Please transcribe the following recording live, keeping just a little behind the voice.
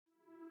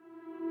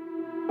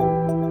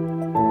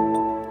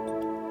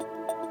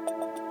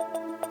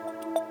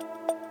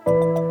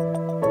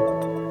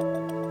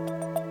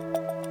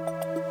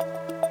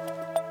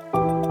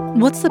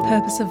What's the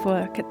purpose of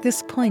work at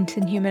this point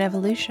in human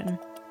evolution?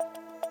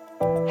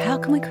 How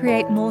can we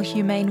create more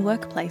humane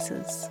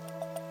workplaces?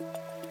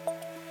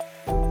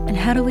 And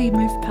how do we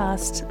move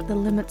past the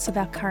limits of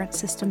our current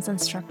systems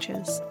and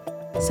structures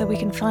so we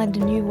can find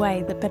a new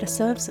way that better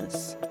serves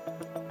us?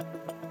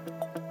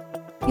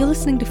 You're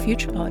listening to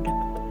FuturePod.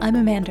 I'm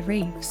Amanda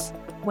Reeves.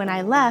 When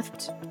I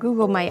left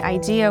Google, my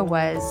idea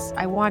was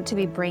I want to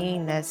be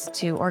bringing this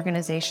to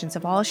organizations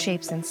of all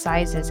shapes and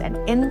sizes, and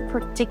in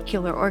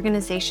particular,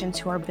 organizations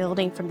who are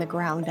building from the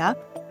ground up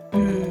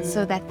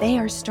so that they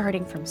are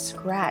starting from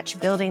scratch,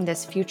 building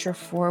this future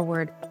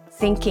forward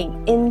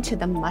thinking into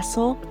the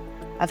muscle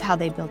of how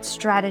they build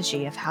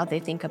strategy, of how they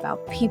think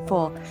about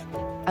people,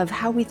 of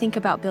how we think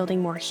about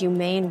building more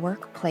humane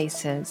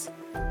workplaces.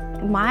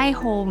 My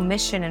whole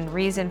mission and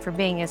reason for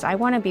being is I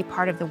want to be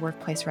part of the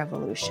workplace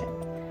revolution.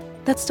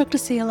 That's Dr.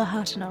 Ciela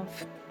Hartanov,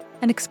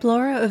 an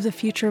explorer of the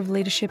future of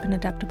leadership and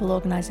adaptable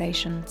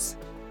organizations.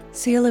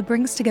 Ciela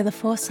brings together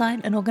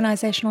foresight and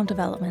organizational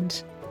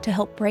development to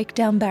help break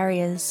down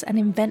barriers and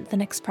invent the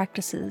next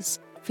practices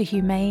for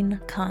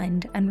humane,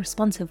 kind, and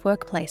responsive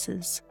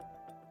workplaces.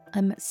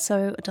 I'm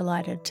so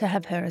delighted to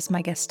have her as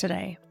my guest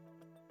today.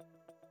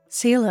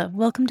 Ciela,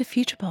 welcome to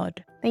FuturePod.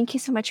 Thank you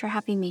so much for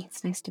having me.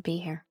 It's nice to be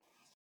here.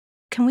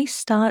 Can we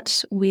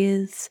start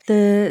with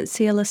the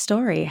Ciela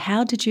story?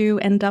 How did you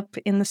end up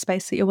in the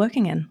space that you're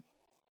working in?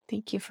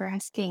 Thank you for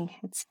asking.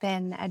 It's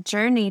been a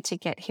journey to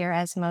get here,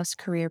 as most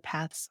career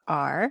paths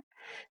are.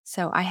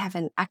 So I have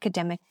an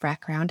academic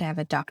background. I have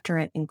a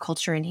doctorate in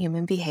culture and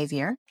human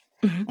behavior.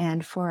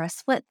 And for a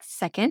split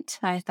second,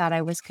 I thought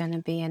I was going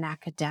to be an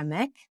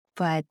academic,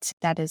 but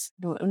that is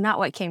not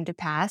what came to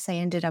pass. I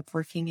ended up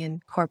working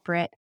in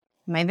corporate.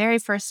 My very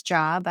first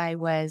job, I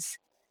was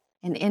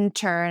an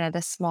intern at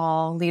a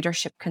small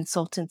leadership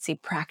consultancy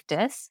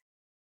practice.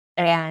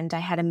 And I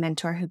had a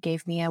mentor who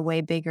gave me a way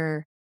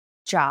bigger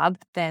job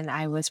than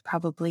I was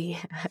probably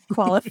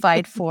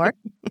qualified for,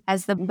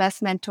 as the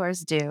best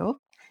mentors do.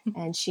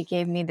 And she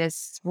gave me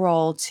this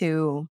role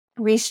to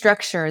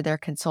restructure their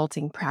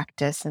consulting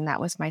practice. And that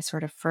was my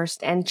sort of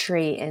first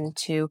entry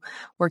into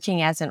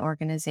working as an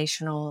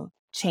organizational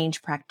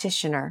change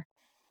practitioner.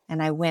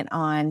 And I went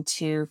on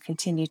to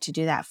continue to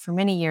do that for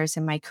many years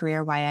in my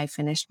career while I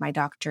finished my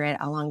doctorate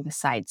along the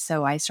side.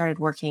 So I started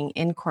working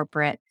in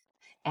corporate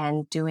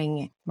and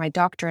doing my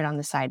doctorate on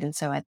the side. And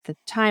so at the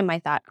time, I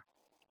thought,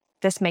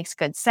 this makes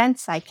good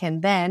sense. I can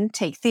then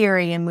take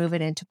theory and move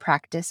it into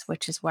practice,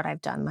 which is what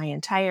I've done my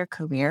entire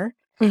career.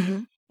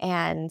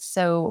 And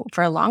so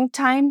for a long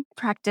time,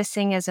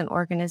 practicing as an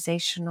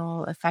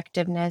organizational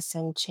effectiveness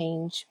and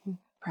change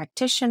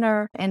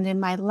practitioner. And in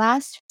my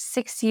last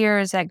 6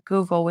 years at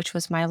Google, which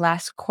was my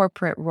last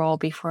corporate role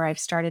before I've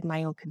started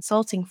my own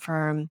consulting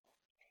firm,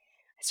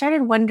 I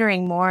started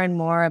wondering more and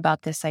more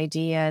about this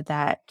idea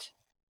that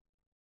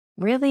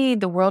really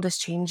the world is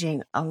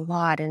changing a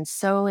lot. And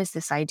so is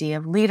this idea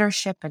of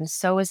leadership, and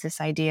so is this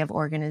idea of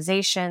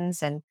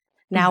organizations. And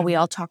now we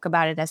all talk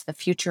about it as the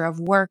future of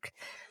work.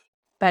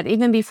 But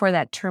even before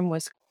that term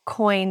was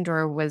coined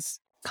or was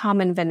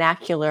common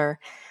vernacular,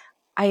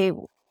 I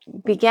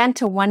began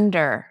to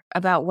wonder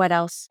about what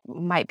else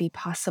might be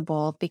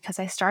possible, because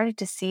I started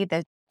to see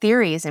the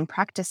theories and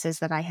practices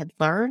that I had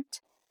learned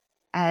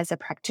as a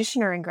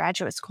practitioner in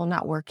graduate school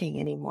not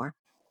working anymore.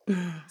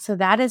 So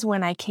that is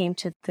when I came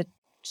to the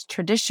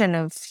tradition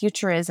of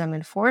futurism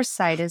and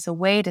foresight as a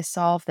way to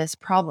solve this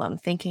problem,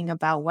 thinking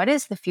about what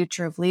is the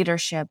future of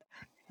leadership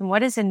and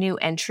what is a new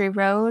entry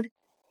road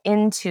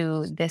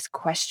into this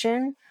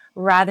question,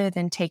 rather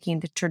than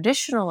taking the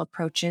traditional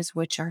approaches,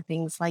 which are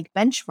things like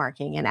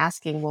benchmarking and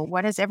asking, well,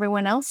 what has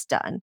everyone else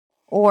done?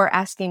 Or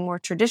asking more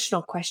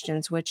traditional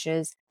questions, which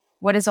is,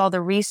 what does all the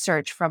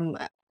research from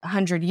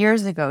 100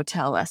 years ago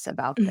tell us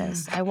about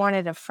this? I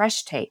wanted a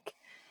fresh take.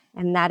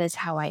 And that is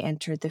how I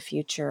entered the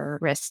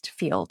futurist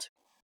field.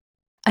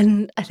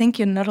 And I think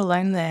you're not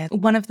alone there.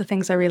 One of the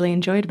things I really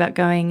enjoyed about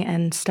going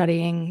and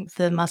studying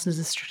the Masters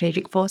of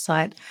Strategic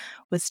Foresight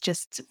was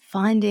just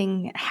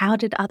finding, how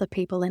did other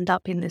people end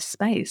up in this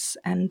space?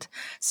 And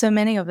so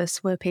many of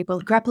us were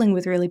people grappling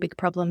with really big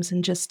problems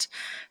and just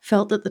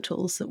felt that the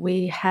tools that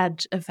we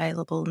had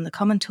available and the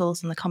common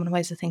tools and the common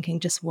ways of thinking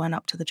just weren't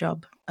up to the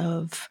job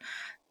of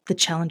the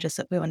challenges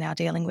that we were now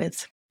dealing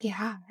with.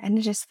 Yeah,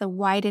 and just the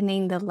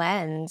widening the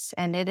lens.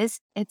 And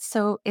it's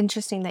so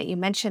interesting that you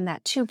mentioned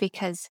that too,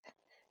 because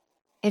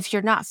if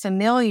you're not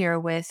familiar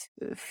with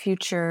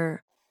futures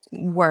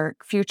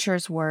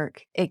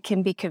work, it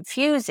can be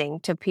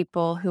confusing to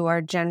people who are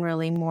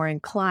generally more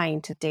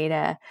inclined to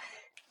data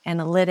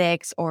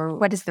analytics, or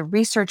what does the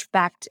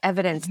research-backed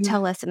evidence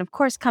tell us? And of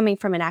course, coming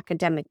from an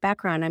academic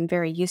background, I'm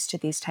very used to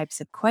these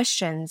types of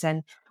questions.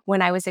 And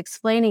when I was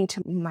explaining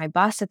to my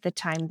boss at the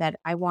time that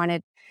I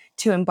wanted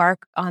to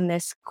embark on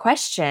this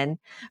question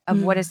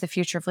of what is the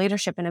future of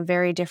leadership in a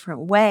very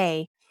different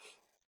way,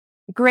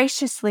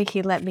 graciously,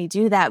 he let me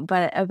do that.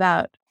 But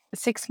about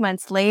 6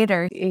 months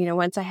later,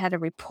 once I had a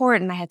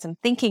report and I had some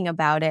thinking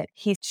about it,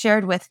 he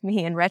shared with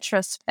me in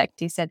retrospect,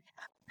 he said,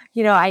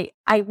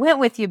 I went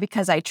with you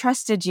because I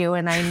trusted you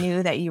and I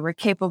knew that you were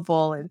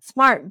capable and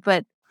smart.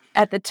 But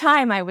at the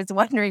time I was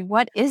wondering,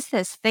 what is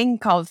this thing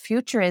called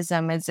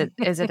futurism? Is it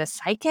a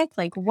psychic?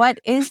 Like, what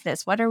is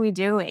this? What are we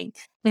doing?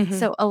 Mhm.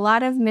 So a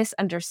lot of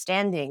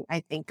misunderstanding, I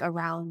think,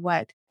 around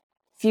what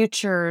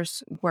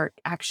futures work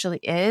actually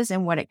is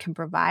and what it can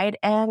provide,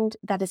 and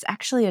that is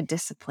actually a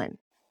discipline.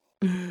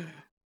 Mm.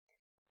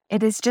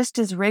 It is just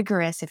as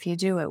rigorous if you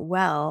do it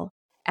well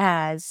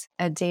as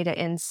a data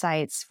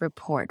insights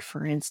report,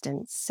 for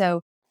instance.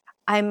 So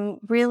I'm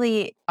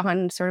really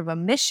on sort of a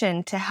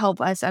mission to help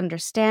us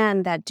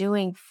understand that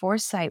doing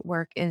foresight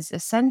work is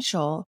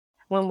essential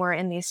when we're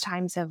in these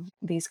times of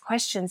these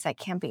questions that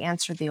can't be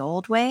answered the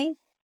old way.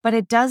 But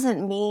it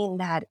doesn't mean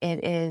that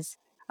it is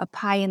a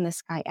pie in the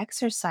sky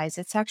exercise.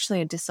 It's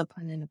actually a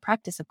discipline and a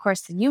practice, of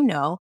course,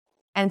 that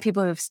and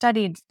people who've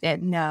studied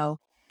it know.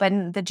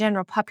 But the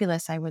general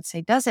populace, I would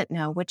say, doesn't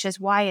know, which is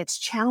why it's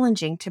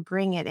challenging to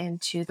bring it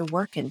into the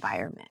work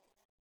environment.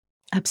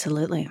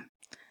 Absolutely.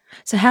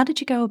 So how did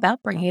you go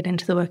about bringing it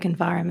into the work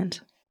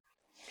environment?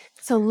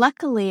 So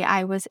luckily,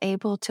 I was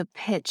able to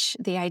pitch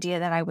the idea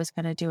that I was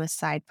going to do a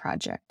side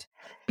project.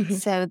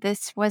 Mhm. So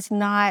this was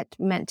not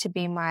meant to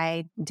be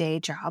my day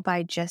job.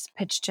 I just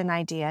pitched an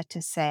idea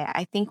to say,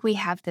 I think we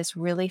have this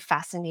really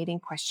fascinating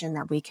question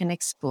that we can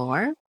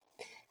explore.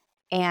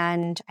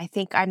 And I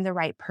think I'm the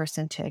right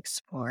person to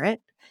explore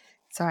it.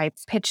 So I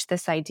pitched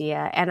this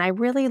idea and I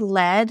really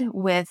led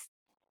with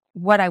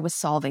what I was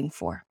solving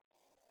for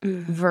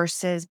Mm.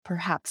 versus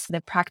perhaps the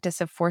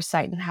practice of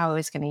foresight and how I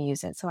was going to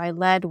use it. So I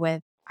led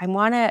with, I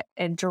want to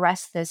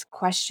address this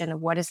question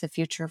of what is the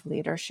future of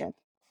leadership?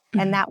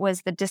 And Mhm. that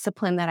was the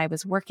discipline that I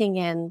was working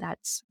in.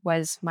 That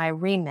was my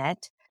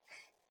remit.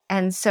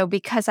 And so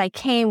because I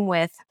came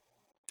with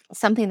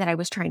something that I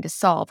was trying to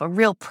solve, a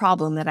real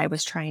problem that I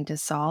was trying to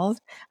solve,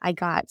 I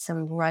got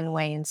some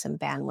runway and some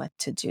bandwidth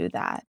to do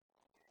that.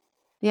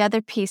 The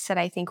other piece that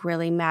I think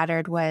really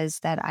mattered was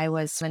that I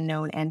was a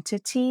known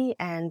entity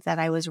and that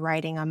I was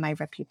riding on my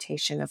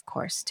reputation, of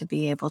course, to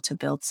be able to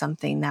build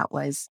something that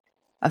was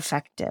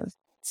effective.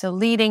 So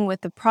leading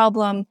with the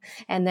problem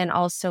and then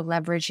also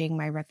leveraging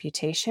my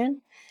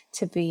reputation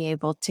to be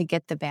able to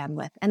get the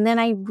bandwidth. And then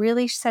I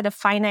really set a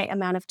finite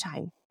amount of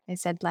time. I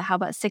said, how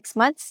about 6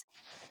 months?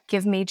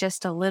 Give me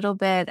just a little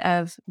bit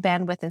of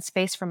bandwidth and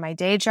space from my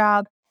day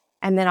job,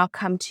 and then I'll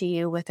come to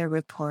you with a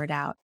report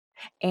out.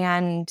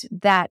 And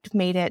that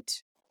made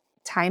it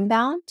time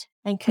bound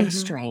and Mhm.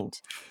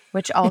 constrained,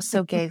 which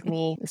also gave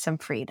me some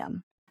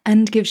freedom.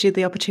 And gives you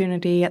the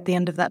opportunity at the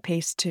end of that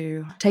piece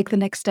to take the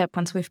next step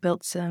once we've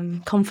built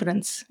some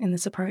confidence in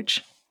this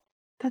approach.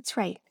 That's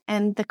right.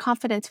 And the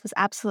confidence was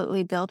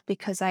absolutely built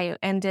because I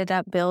ended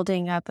up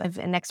building up a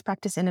Next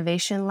Practice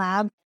Innovation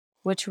Lab,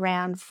 which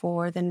ran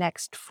for the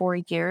next 4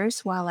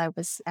 years while I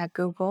was at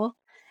Google.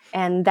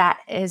 And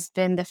that has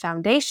been the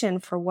foundation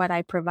for what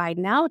I provide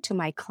now to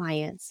my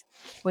clients,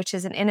 which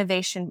is an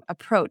innovation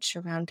approach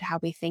around how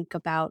we think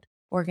about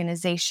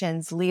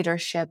organizations,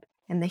 leadership,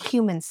 and the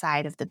human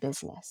side of the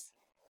business.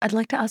 I'd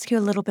like to ask you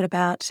a little bit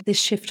about this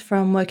shift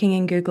from working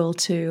in Google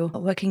to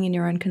working in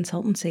your own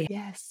consultancy.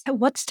 Yes.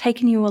 What's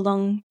taken you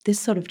along this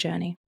sort of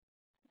journey?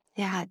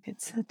 Yeah,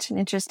 it's such an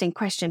interesting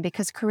question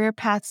because career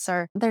paths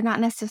they're not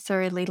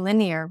necessarily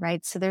linear,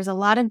 right? So there's a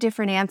lot of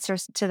different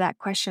answers to that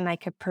question I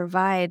could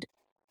provide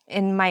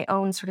in my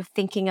own sort of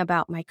thinking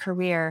about my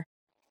career.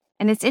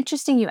 And it's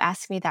interesting you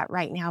ask me that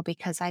right now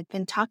because I've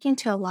been talking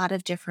to a lot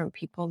of different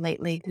people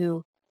lately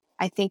who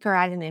I think are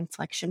at an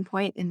inflection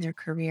point in their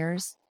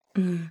careers.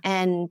 Mm.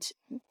 And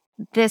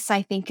this,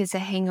 I think, is a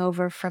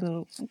hangover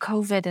from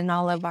COVID and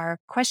all of our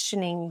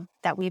questioning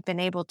that we've been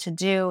able to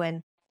do.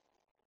 And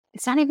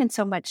it's not even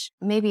so much,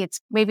 maybe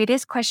it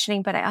is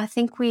questioning, but I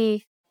think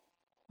we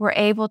were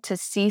able to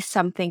see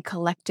something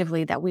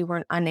collectively that we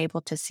weren't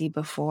unable to see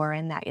before.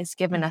 And that has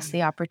given us Mm.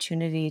 the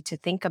opportunity to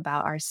think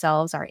about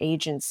ourselves, our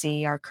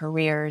agency, our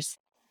careers.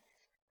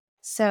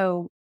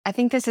 So I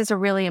think this is a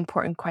really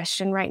important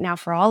question right now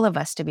for all of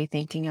us to be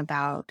thinking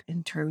about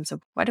in terms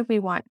of what do we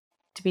want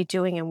to be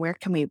doing and where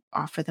can we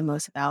offer the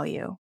most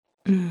value.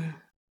 Mm.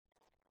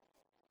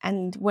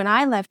 And when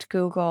I left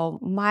Google,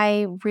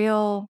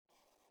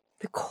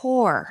 the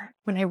core,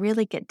 when I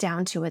really get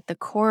down to it, the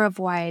core of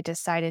why I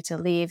decided to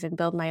leave and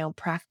build my own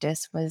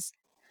practice was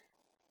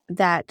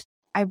that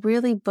I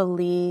really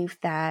believe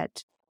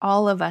that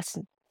all of us,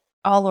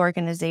 all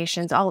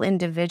organizations, all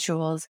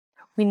individuals,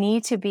 we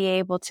need to be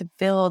able to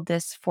build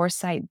this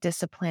foresight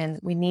discipline.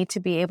 We need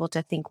to be able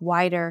to think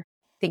wider,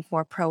 think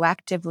more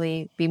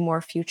proactively, be more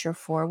future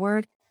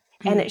forward.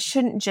 And Mm. it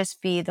shouldn't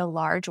just be the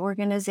large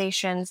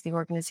organizations, the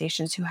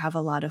organizations who have a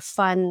lot of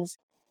funds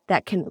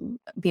that can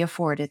be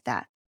afforded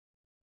that.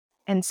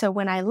 And so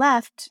when I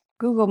left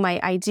Google, my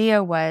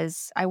idea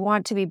was I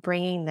want to be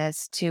bringing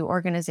this to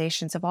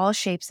organizations of all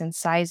shapes and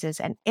sizes,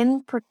 and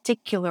in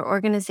particular,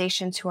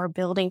 organizations who are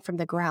building from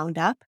the ground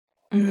up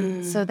so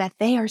Mm. that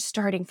they are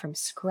starting from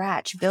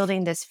scratch,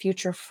 building this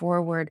future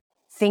forward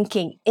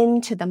thinking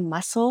into the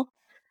muscle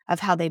of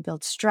how they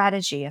build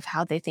strategy, of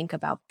how they think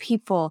about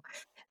people,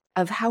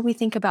 of how we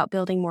think about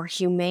building more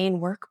humane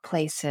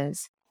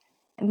workplaces.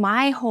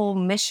 My whole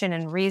mission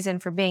and reason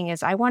for being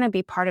is I want to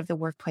be part of the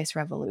workplace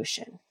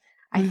revolution.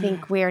 I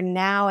think we are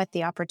now at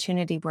the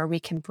opportunity where we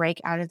can break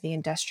out of the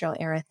industrial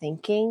era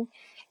thinking,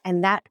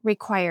 and that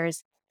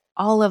requires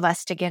all of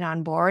us to get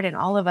on board and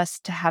all of us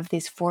to have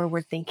these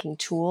forward-thinking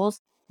tools,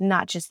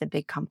 not just the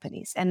big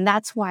companies. And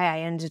that's why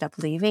I ended up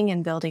leaving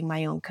and building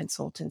my own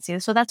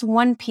consultancy. So that's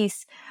one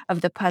piece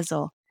of the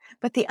puzzle.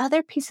 But the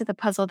other piece of the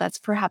puzzle that's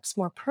perhaps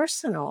more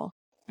personal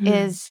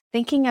is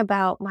thinking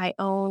about my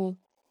own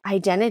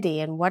identity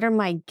and what are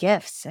my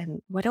gifts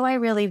and what do I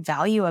really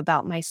value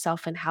about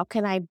myself and how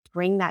can I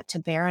bring that to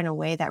bear in a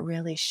way that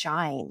really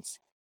shines.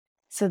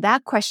 So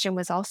that question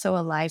was also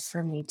alive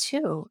for me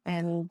too.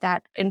 And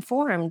that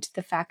informed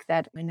the fact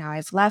that now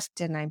I've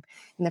left and I'm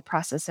in the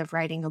process of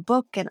writing a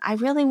book. And I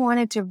really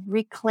wanted to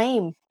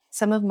reclaim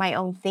some of my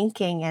own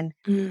thinking and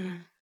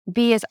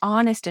be as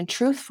honest and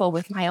truthful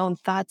with my own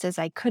thoughts as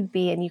I could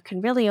be. And you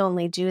can really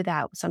only do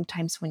that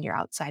sometimes when you're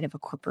outside of a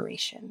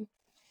corporation.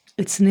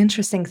 It's an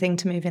interesting thing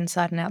to move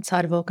inside and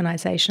outside of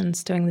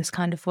organizations doing this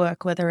kind of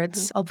work, whether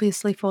it's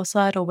obviously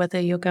foresight or whether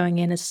you're going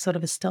in as sort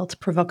of a stealth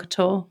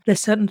provocateur.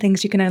 There's certain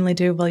things you can only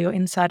do while you're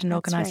inside an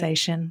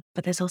organization,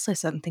 but there's also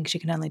certain things you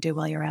can only do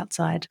while you're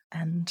outside.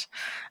 And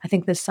I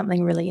think there's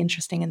something really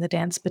interesting in the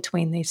dance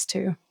between these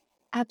two.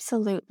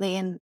 Absolutely.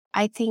 And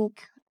I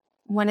think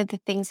one of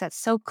the things that's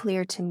so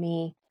clear to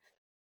me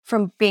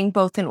from being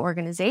both an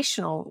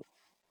organizational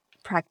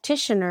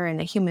practitioner and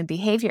a human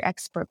behavior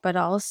expert, but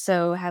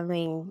also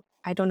having,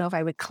 I don't know if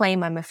I would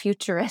claim I'm a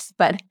futurist,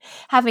 but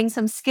having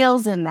some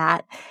skills in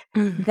that,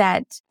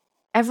 that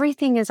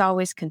everything is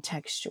always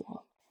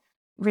contextual.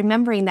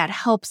 Remembering that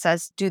helps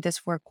us do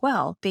this work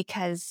well,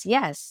 because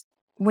yes,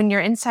 when you're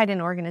inside an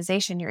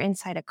organization, you're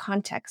inside a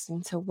context.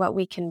 And so what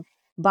we can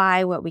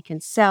buy, what we can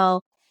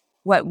sell,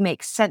 what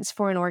makes sense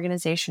for an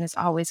organization is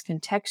always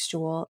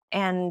contextual.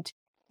 And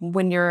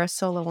when you're a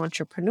solo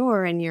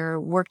entrepreneur and you're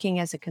working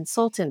as a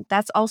consultant,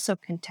 that's also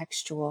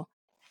contextual.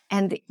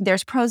 And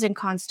there's pros and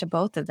cons to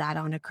both of that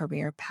on a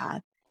career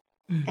path.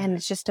 And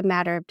it's just a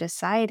matter of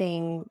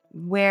deciding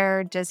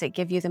where does it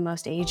give you the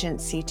most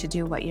agency to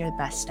do what you're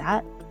best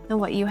at and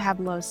what you have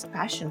most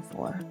passion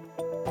for.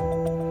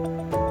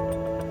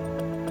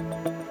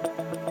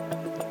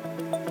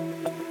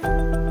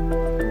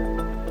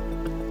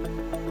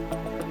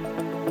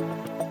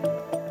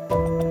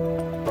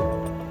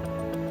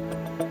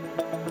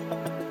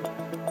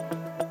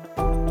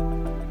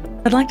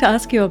 I'd like to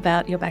ask you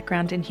about your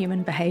background in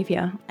human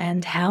behavior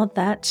and how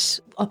that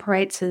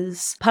operates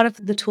as part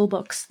of the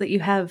toolbox that you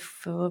have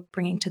for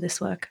bringing to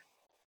this work.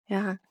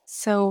 Yeah.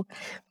 So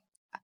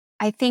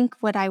I think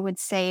what I would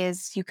say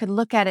is you could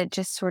look at it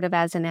just sort of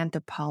as an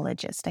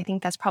anthropologist. I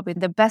think that's probably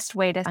the best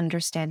way to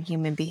understand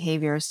human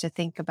behavior is to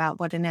think about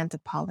what an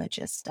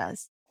anthropologist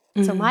does.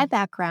 So my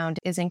background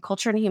is in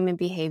culture and human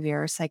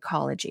behavior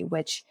psychology,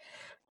 which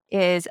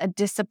is a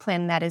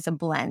discipline that is a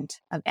blend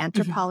of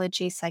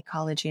anthropology,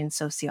 psychology, and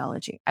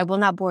sociology. I will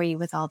not bore you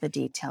with all the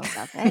details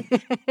of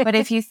it. But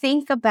if you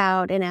think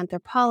about an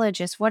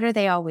anthropologist, what are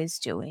they always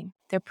doing?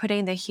 They're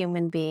putting the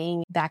human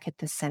being back at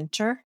the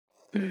center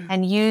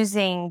and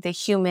using the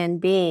human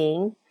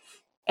being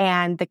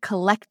and the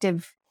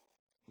collective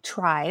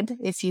tribe,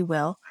 if you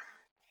will,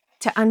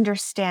 to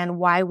understand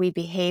why we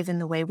behave in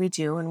the way we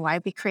do and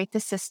why we create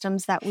the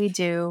systems that we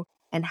do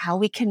and how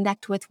we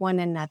connect with one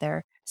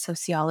another.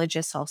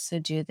 Sociologists also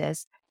do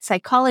this.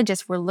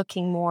 Psychologists were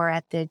looking more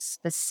at the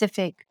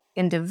specific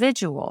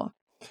individual.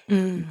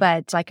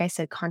 But like I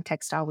said,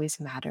 context always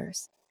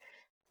matters.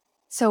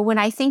 So when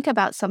I think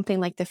about something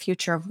like the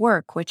future of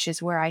work, which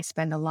is where I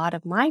spend a lot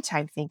of my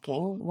time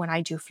thinking when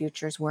I do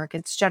futures work,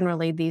 it's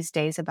generally these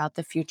days about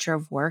the future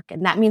of work.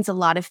 And that means a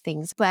lot of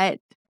things. But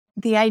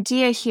the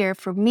idea here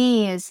for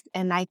me is,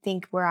 and I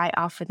think where I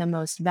offer the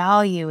most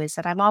value is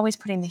that I'm always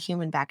putting the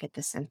human back at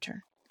the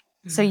center.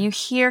 So you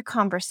hear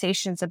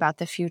conversations about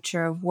the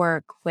future of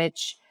work,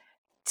 which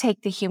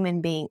take the human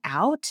being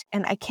out.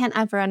 And I can't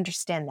ever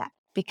understand that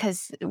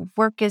because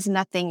work is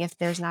nothing if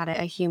there's not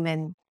a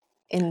human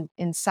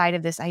inside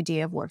of this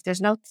idea of work. There's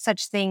no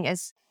such thing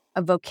as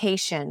a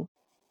vocation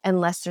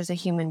unless there's a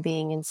human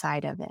being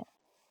inside of it.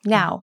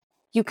 Now,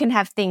 you can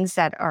have things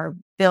that are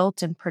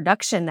built in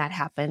production that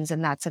happens,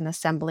 and that's an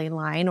assembly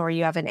line, or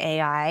you have an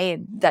AI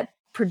that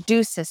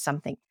produces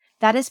something.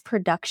 That is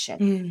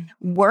production.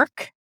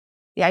 Work,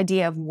 the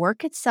idea of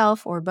work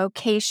itself or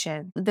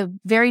vocation, the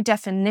very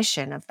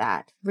definition of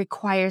that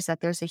requires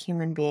that there's a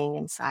human being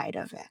inside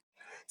of it.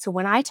 So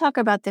when I talk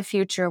about the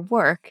future of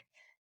work,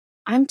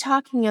 I'm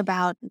talking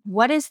about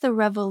what is the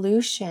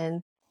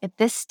revolution at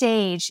this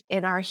stage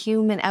in our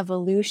human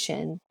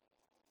evolution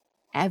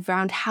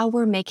around how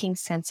we're making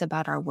sense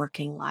about our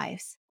working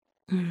lives.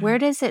 Where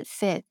does it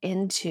fit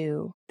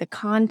into the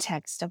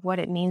context of what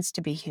it means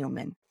to be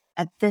human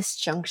at this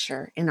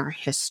juncture in our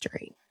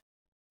history?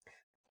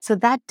 So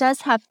that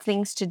does have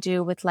things to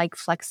do with like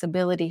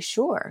flexibility,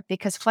 sure,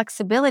 because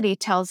flexibility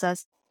tells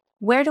us,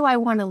 where do I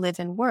want to live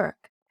and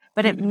work?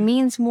 but it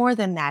means more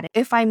than that.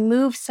 If I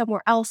move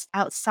somewhere else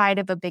outside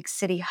of a big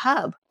city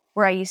hub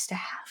where I used to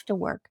have to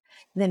work,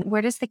 then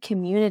where does the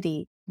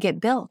community get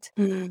built?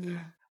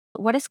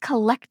 What does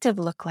collective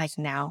look like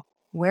now?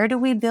 Where do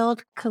we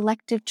build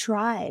collective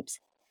tribes?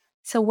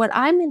 So what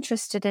I'm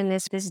interested in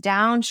is this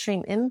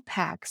downstream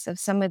impacts of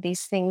some of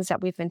these things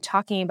that we've been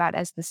talking about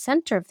as the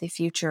center of the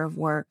future of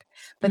work,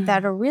 but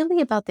that are really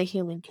about the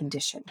human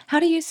condition. How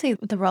do you see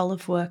the role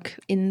of work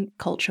in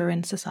culture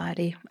and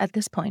society at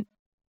this point?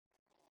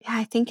 Yeah,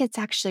 I think it's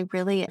actually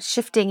really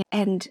shifting.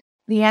 And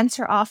the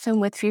answer often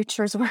with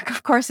futures work,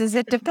 of course, is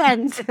it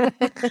depends.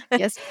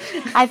 Yes.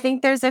 I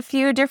think there's a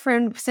few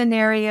different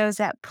scenarios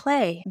at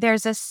play.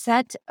 There's a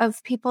set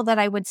of people that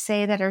I would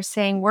say that are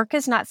saying work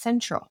is not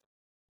central.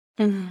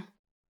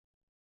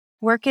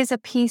 Work is a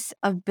piece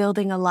of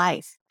building a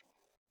life.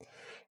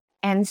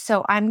 And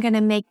so I'm going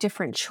to make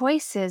different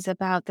choices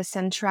about the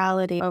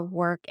centrality of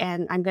work,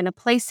 and I'm going to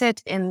place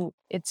it in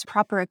its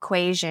proper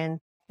equation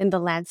in the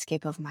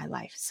landscape of my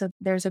life. So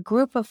there's a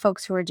group of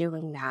folks who are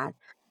doing that.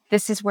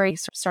 This is where you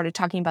started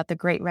talking about the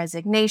Great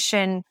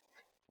Resignation.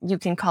 You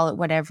can call it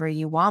whatever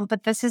you want,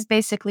 but this is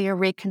basically a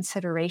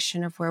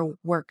reconsideration of where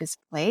work is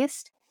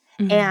placed.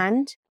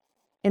 And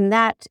in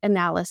that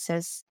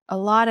analysis, a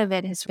lot of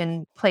it has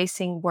been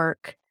placing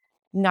work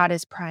not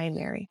as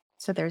primary.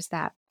 So there's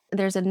that.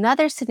 There's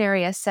another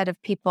scenario, a set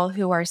of people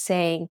who are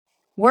saying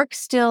work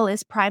still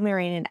is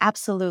primary and it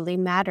absolutely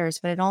matters,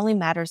 but it only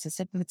matters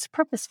if it's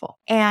purposeful.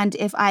 And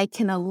if I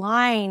can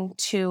align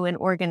to an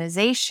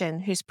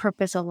organization whose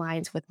purpose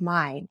aligns with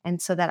mine,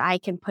 and so that I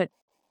can put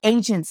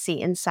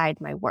agency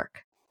inside my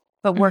work,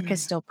 but work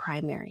is still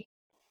primary.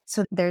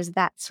 So there's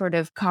that sort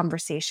of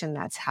conversation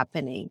that's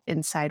happening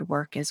inside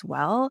work as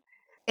well.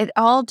 It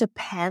all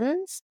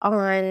depends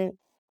on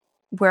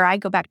where I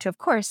go back to, of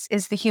course,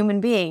 is the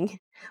human being.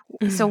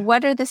 So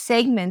what are the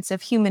segments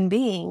of human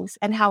beings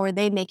and how are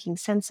they making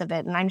sense of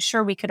it? And I'm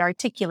sure we could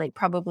articulate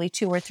probably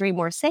 2 or 3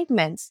 more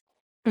segments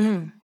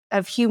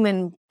of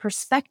human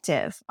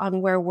perspective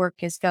on where work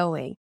is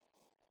going.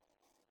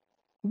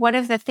 One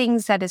of the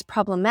things that is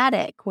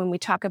problematic when we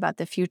talk about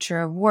the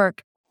future of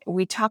work,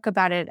 we talk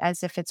about it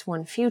as if it's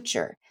one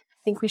future.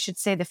 I think we should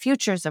say the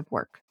futures of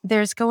work.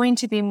 There's going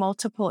to be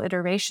multiple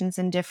iterations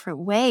in different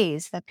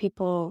ways that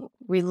people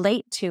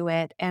relate to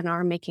it and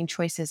are making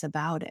choices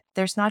about it.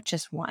 There's not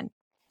just one.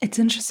 It's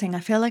interesting.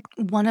 I feel like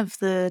one of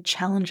the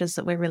challenges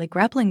that we're really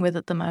grappling with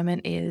at the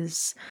moment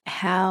is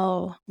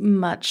how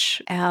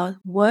much our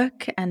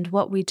work and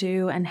what we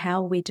do and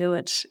how we do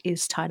it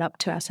is tied up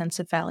to our sense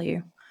of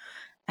value.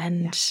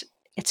 And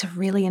it's a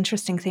really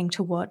interesting thing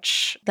to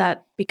watch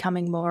that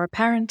becoming more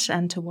apparent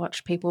and to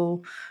watch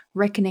people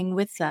reckoning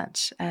with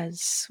that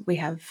as we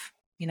have,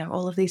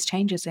 all of these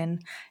changes in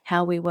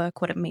how we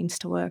work, what it means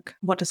to work.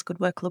 What does good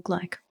work look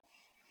like?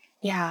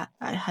 Yeah,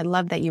 I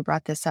love that you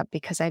brought this up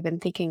because I've been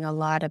thinking a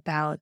lot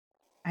about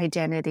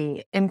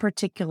identity, in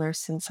particular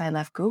since I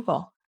left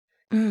Google.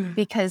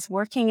 Because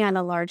working at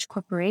a large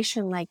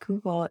corporation like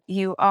Google,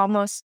 you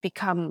almost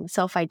become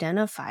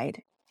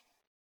self-identified.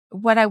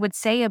 What I would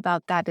say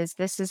about that is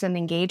this is an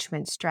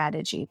engagement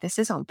strategy. This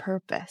is on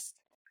purpose.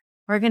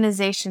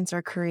 Organizations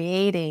are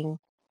creating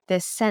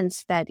this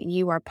sense that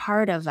you are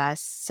part of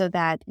us so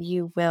that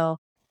you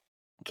will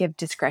give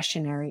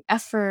discretionary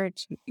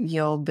effort,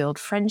 you'll build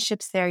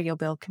friendships there, you'll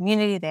build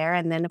community there.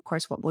 And then, of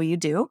course, what will you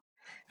do?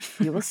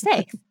 You will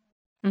stay.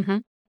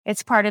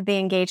 It's part of the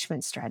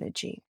engagement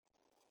strategy.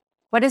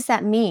 What does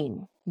that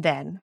mean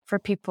then for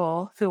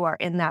people who are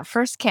in that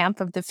first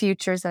camp of the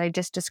futures that I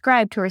just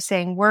described, who are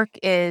saying work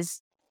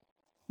is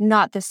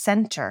not the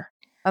center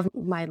of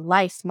my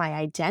life, my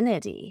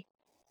identity?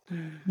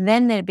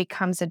 Then it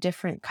becomes a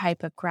different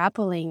type of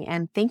grappling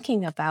and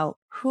thinking about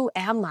who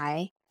am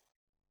I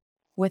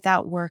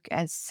without work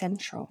as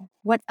central?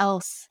 What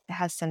else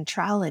has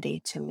centrality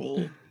to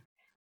me?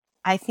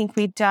 I think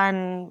we've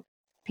done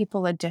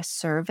people a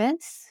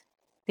disservice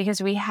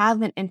because we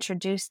haven't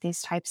introduced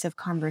these types of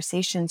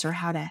conversations or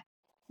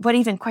what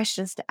even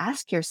questions to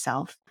ask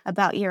yourself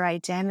about your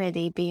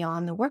identity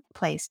beyond the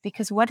workplace.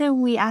 Because what do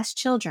we ask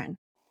children?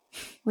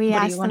 We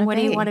ask them, what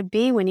do you want to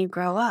be when you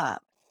grow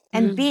up?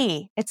 And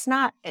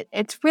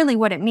it's really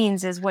what it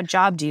means is what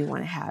job do you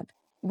want to have?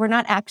 We're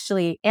not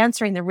actually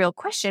answering the real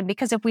question,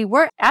 because if we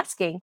were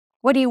asking,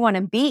 what do you want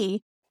to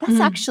be? That's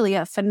actually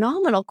a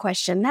phenomenal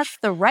question. That's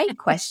the right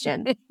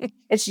question.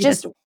 It's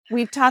just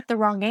we've taught the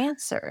wrong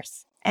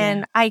answers.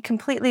 And I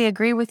completely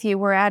agree with you.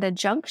 We're at a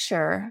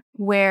juncture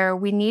where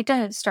we need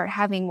to start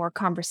having more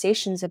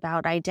conversations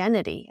about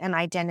identity and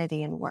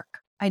identity in work.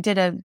 I did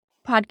a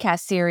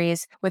podcast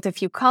series with a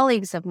few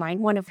colleagues of mine,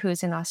 one of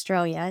who's in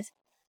Australia,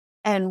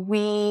 and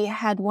we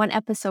had one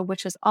episode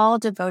which was all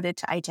devoted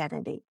to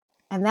identity.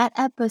 And that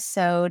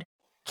episode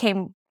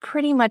came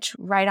pretty much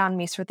right on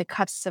me, sort of the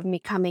cusp of me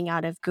coming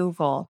out of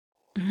Google.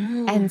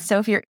 And so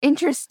if you're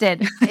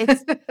interested,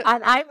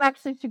 I'm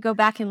actually to go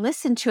back and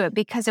listen to it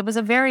because it was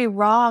a very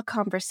raw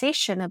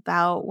conversation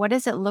about what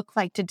does it look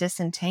like to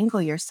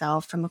disentangle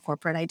yourself from a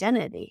corporate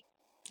identity.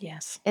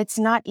 Yes. It's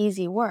not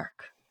easy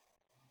work,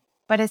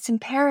 but it's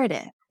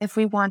imperative.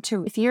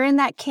 if you're in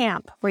that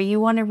camp where you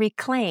want to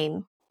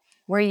reclaim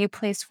where you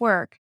place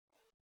work,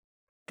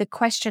 the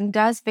question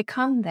does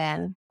become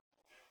then,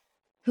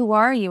 who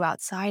are you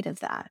outside of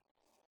that?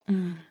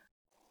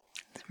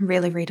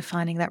 Really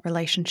redefining that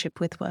relationship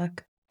with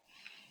work.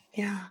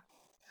 Yeah.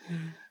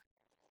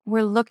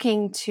 We're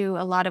looking to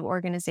a lot of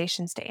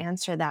organizations to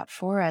answer that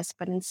for us,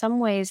 but in some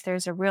ways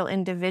there's a real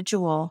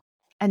individual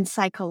and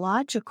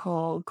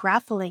psychological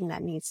grappling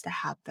that needs to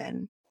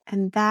happen.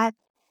 And that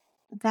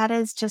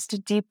is just a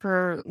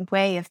deeper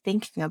way of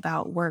thinking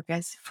about work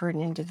as for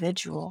an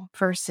individual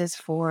versus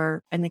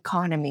for an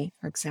economy,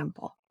 for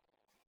example.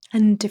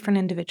 And different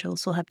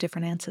individuals will have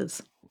different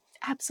answers.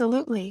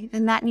 Absolutely.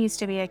 And that needs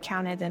to be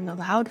accounted and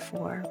allowed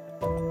for.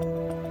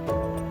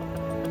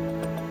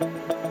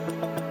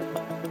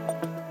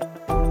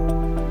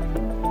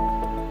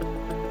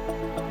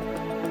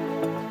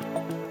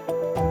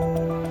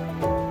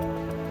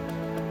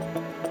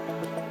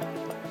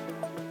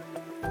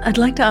 I'd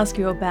like to ask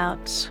you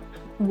about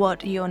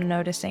what you're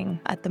noticing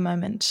at the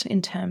moment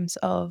in terms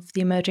of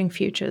the emerging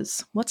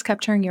futures. What's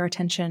capturing your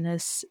attention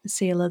as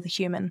Seela the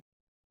human?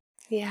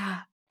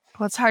 Yeah.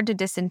 Well, it's hard to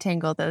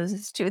disentangle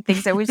those two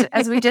things.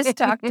 As we just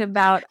talked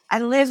about, I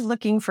live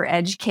looking for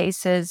edge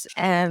cases.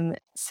 And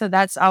so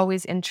that's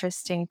always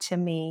interesting to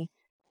me.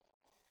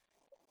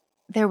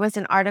 There was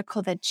an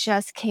article that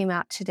just came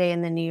out today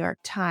in the New York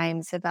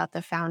Times about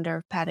the founder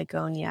of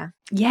Patagonia.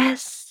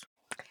 Yes.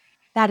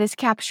 That is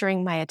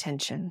capturing my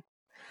attention.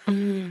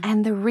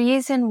 And the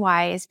reason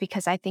why is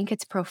because I think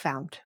it's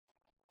profound.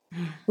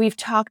 We've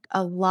talked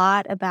a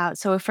lot about,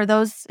 so for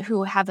those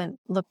who haven't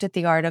looked at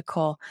the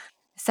article,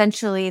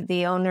 essentially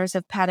the owners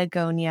of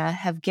Patagonia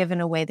have given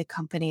away the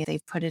company.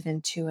 They've put it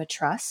into a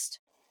trust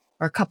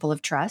or a couple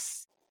of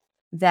trusts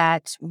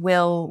that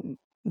will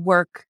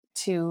work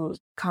to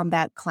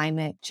combat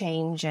climate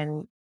change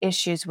and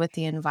issues with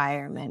the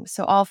environment.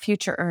 So all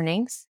future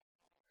earnings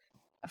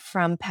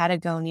from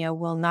Patagonia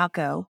will not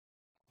go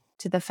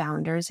to the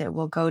founders. It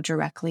will go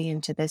directly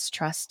into this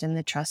trust, and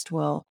the trust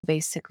will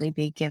basically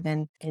be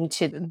given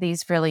into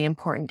these really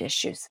important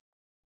issues.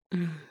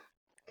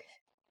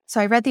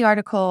 So I read the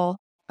article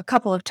a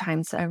couple of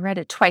times. I read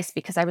it twice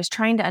because I was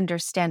trying to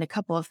understand a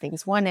couple of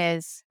things. One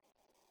is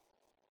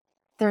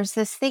there's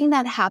this thing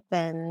that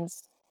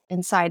happens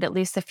inside at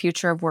least the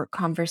future of work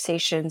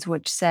conversations,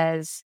 which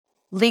says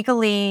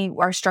legally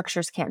our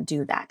structures can't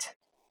do that.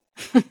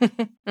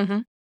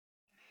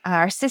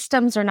 Our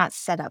systems are not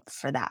set up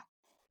for that.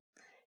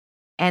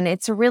 And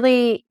it's a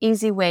really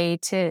easy way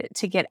to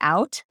get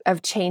out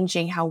of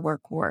changing how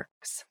work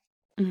works.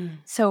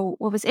 So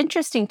what was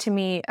interesting to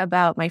me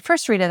about my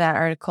first read of that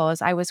article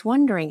is I was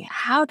wondering,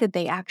 how did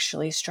they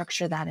actually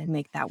structure that and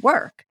make that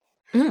work?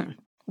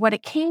 What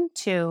it came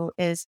to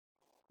is,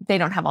 they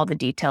don't have all the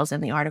details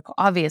in the article,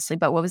 obviously,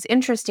 but what was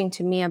interesting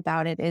to me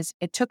about it is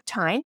it took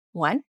time,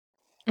 one,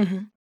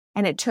 and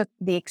it took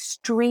the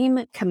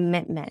extreme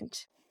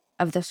commitment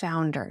of the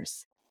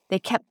founders. They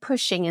kept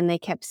pushing and they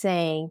kept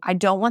saying, I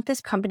don't want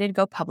this company to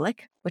go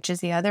public, which is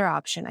the other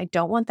option. I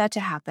don't want that to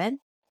happen.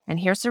 And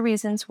here's the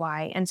reasons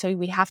why. And so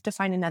we have to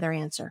find another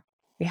answer.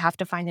 We have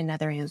to find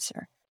another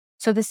answer.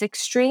 So this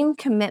extreme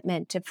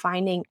commitment to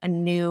finding a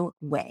new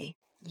way.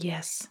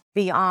 Yes.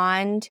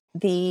 Beyond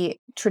the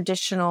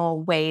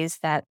traditional ways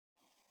that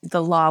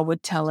the law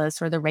would tell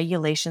us or the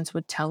regulations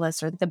would tell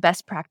us or the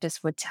best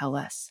practice would tell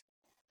us.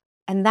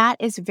 And that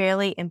is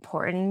very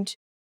important,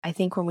 I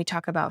think, when we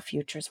talk about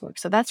futures work.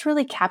 So that's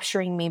really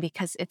capturing me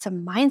because it's a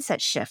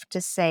mindset shift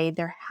to say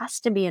there has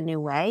to be a new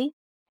way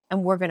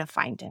and we're going to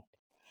find it.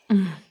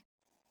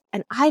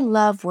 And I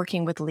love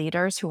working with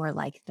leaders who are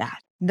like that.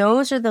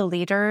 Those are the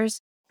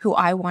leaders who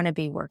I want to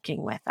be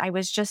working with. I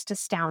was just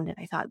astounded.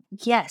 I thought,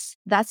 yes,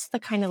 that's the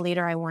kind of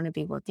leader I want to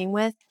be working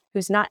with,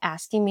 who's not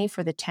asking me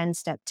for the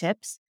 10-step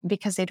tips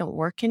because they don't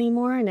work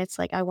anymore. And it's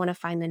like, I want to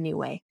find the new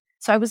way.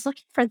 So I was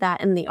looking for that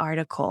in the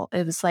article.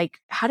 It was like,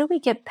 how do we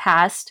get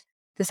past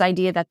this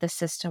idea that the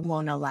system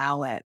won't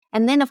allow it?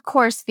 And then, of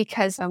course,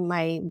 because of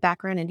my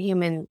background in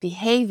human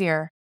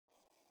behavior,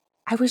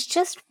 I was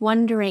just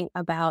wondering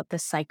about the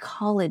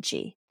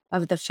psychology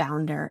of the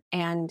founder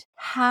and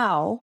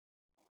how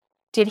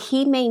did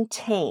he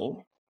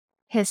maintain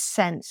his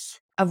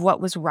sense of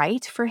what was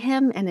right for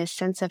him and his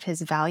sense of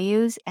his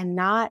values and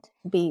not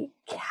be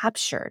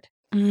captured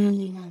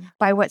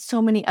by what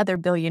so many other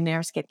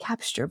billionaires get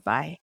captured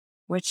by,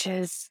 which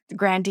is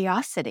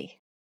grandiosity.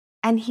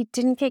 And he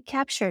didn't get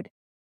captured.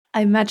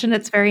 I imagine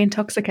it's very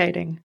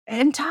intoxicating.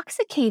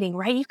 Intoxicating,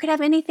 right? You could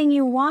have anything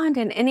you want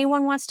and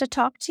anyone wants to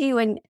talk to you.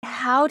 And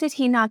how did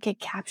he not get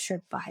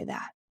captured by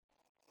that?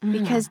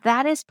 Because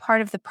that is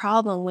part of the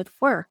problem with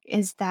work,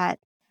 is that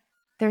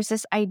there's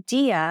this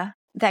idea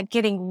that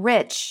getting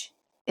rich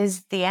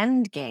is the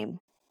end game.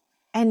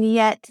 And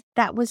yet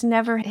that was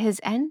never his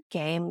end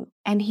game.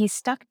 And he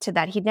stuck to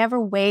that. He never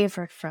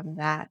wavered from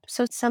that.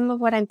 So some of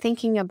what I'm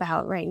thinking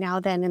about right now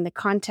then in the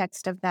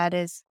context of that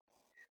is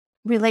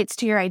relates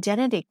to your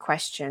identity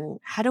question.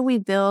 How do we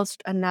build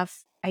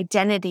enough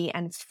identity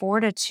and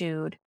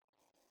fortitude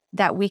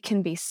that we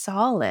can be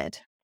solid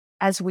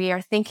as we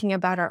are thinking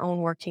about our own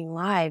working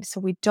lives so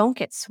we don't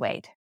get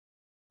swayed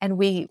and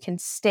we can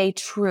stay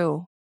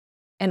true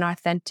and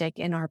authentic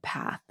in our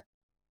path.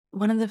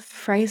 One of the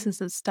phrases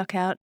that stuck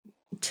out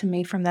to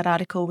me from that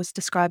article was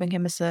describing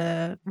him as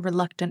a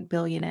reluctant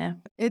billionaire.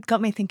 It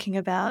got me thinking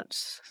about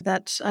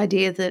that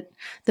idea that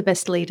the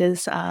best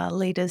leaders are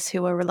leaders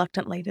who are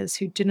reluctant leaders,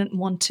 who didn't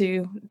want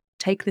to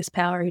take this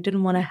power, who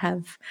didn't want to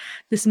have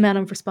this amount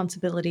of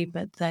responsibility,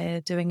 but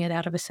they're doing it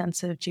out of a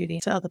sense of duty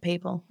to other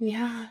people.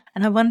 Yeah.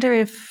 And I wonder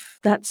if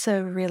that's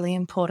a really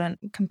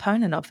important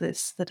component of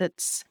this, that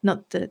it's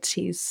not that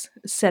he's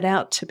set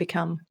out to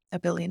become a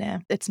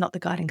billionaire. It's not the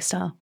guiding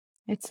star.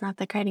 It's not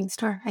the guiding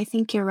star. I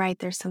think you're right.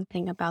 There's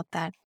something about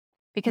that.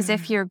 Because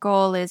if your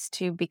goal is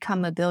to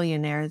become a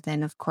billionaire,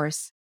 then of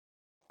course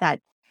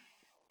that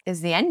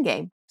is the end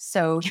game.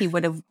 So he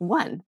would have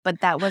won, but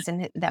that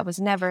was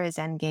never his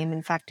end game.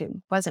 In fact, it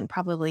wasn't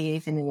probably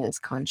even in his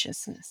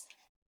consciousness.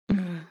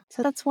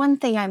 So that's one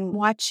thing I'm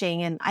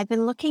watching. And I've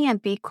been looking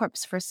at B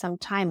Corps for some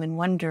time and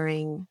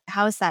wondering,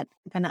 how is that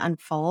going to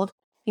unfold?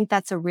 I think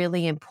that's a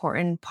really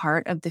important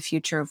part of the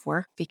future of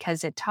work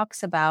because it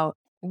talks about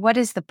what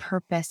is the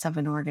purpose of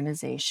an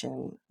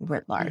organization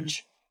writ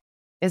large?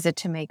 Is it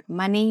to make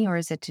money or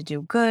is it to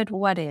do good?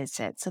 What is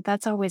it? So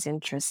that's always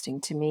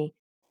interesting to me.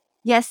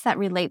 Yes, that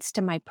relates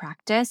to my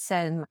practice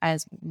and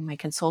as my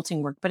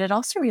consulting work, but it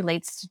also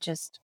relates to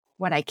just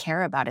what I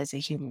care about as a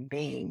human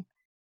being.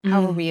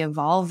 How are we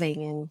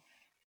evolving and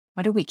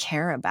what do we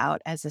care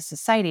about as a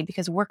society?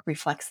 Because work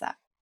reflects that.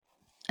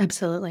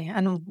 Absolutely.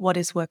 And what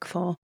is work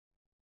for?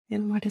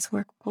 And what is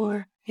work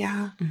for?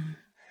 Yeah.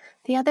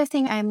 The other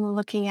thing I'm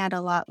looking at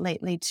a lot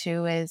lately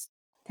too is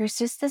there's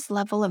just this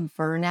level of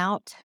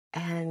burnout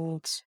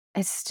and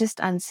it's just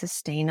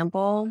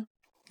unsustainable.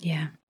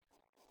 Yeah.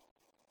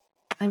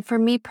 And for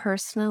me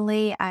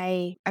personally,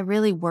 I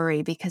really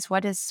worry because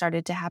what has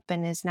started to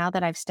happen is now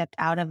that I've stepped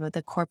out of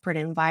the corporate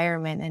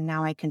environment and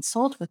now I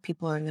consult with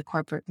people in the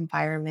corporate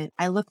environment,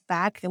 I look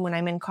back and when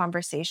I'm in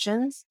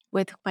conversations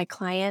with my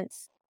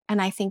clients and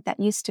I think that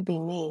used to be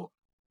me.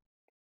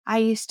 I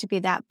used to be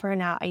that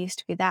burnout. I used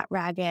to be that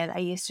ragged. I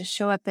used to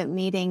show up at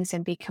meetings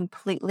and be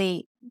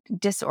completely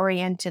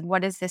disoriented.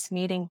 What is this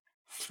meeting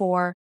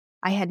for?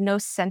 I had no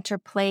center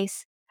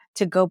place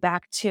to go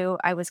back to.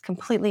 I was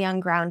completely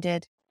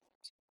ungrounded.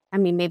 I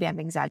mean, maybe I'm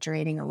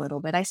exaggerating a little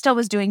bit. I still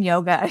was doing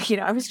yoga.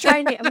 I was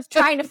trying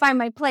to find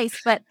my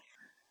place, but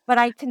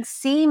I can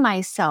see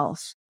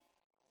myself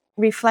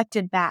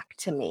reflected back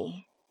to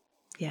me.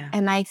 Yeah.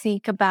 And I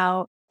think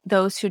about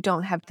those who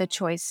don't have the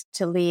choice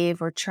to leave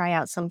or try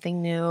out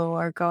something new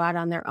or go out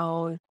on their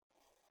own.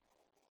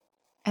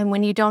 And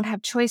when you don't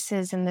have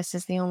choices and this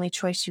is the only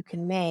choice you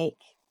can make,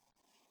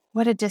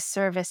 what a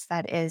disservice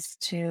that is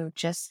to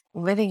just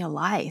living a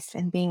life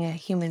and being a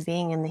human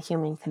being in the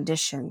human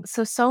condition.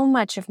 So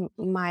much of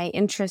my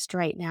interest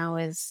right now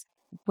is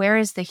where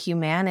is the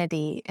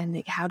humanity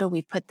and how do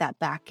we put that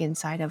back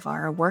inside of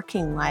our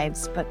working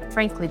lives, but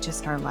frankly,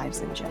 just our lives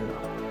in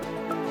general.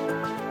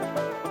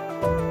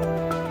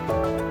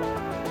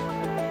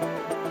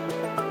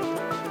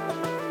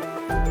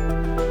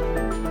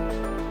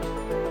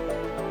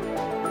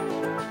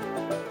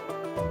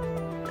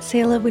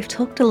 Seela, we've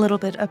talked a little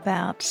bit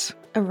about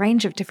a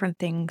range of different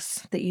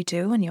things that you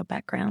do in your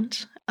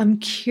background. I'm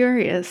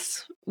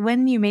curious,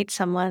 when you meet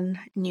someone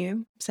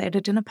new, say at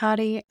a dinner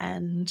party,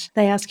 and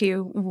they ask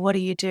you, what do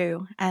you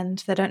do?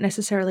 And they don't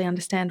necessarily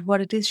understand what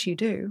it is you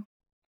do.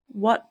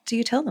 What do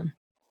you tell them?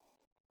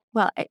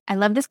 Well, I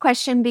love this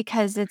question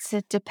because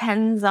it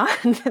depends on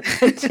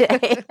the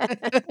day.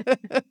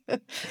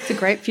 It's a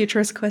great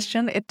futurist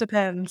question. It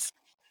depends.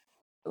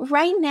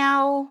 Right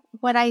now,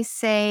 what I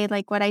say,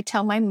 like what I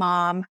tell my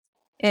mom,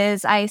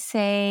 is I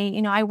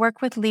say, I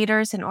work with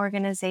leaders and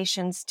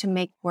organizations to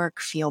make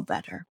work feel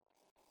better.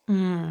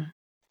 And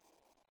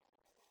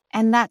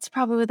that's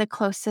probably the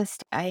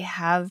closest I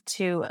have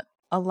to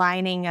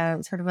aligning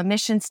a sort of a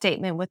mission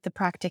statement with the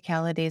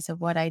practicalities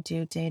of what I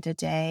do day to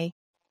day.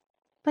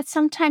 But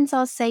sometimes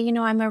I'll say,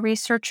 I'm a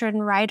researcher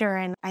and writer,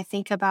 and I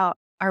think about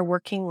our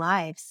working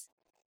lives.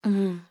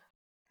 And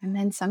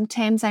then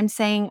sometimes I'm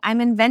saying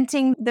I'm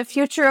inventing the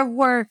future of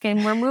work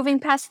and we're moving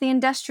past the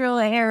industrial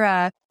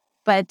era,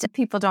 but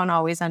people don't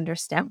always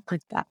understand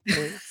what that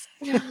means.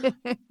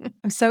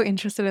 I'm so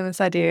interested in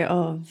this idea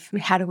of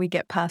how do we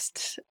get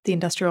past the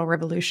Industrial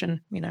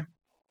Revolution,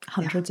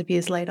 hundreds of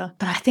years later.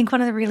 But I think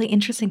one of the really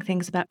interesting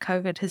things about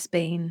COVID has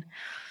been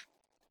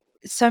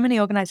so many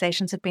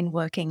organizations have been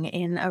working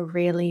in a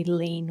really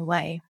lean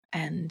way.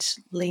 And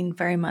lean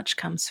very much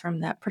comes from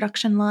that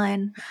production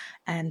line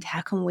and how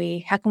can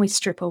we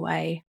strip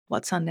away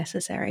what's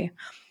unnecessary.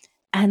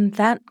 And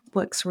that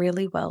works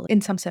really well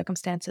in some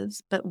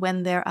circumstances, but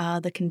when there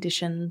are the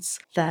conditions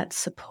that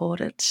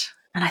support it.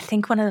 And I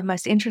think one of the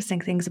most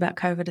interesting things about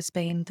COVID has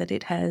been that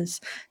it has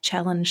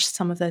challenged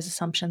some of those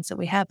assumptions that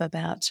we have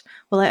about,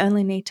 well, I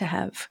only need to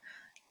have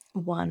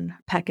one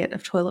packet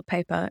of toilet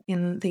paper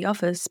in the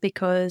office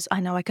because I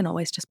know I can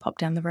always just pop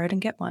down the road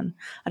and get one.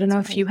 I don't know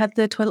if you had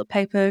the toilet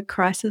paper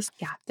crisis.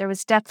 Yeah, there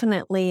was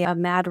definitely a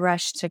mad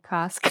rush to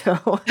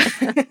Costco.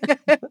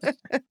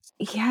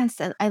 Yes,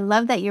 and I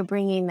love that you're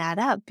bringing that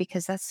up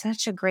because that's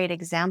such a great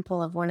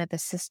example of one of the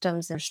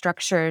systems or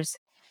structures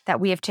that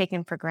we have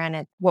taken for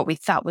granted. What we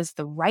thought was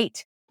the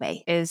right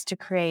way is to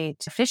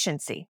create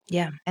efficiency.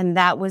 Yeah. And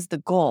that was the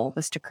goal,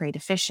 was to create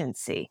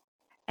efficiency.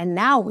 And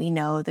now we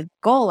know the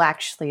goal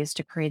actually is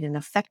to create an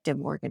effective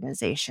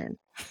organization.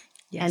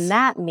 Yes. And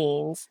that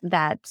means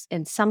that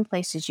in some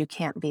places you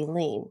can't be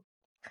lean.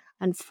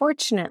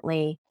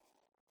 Unfortunately,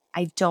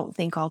 I don't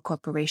think all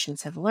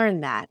corporations have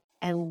learned that.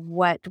 And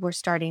what we're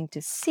starting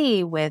to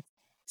see with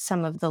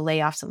some of the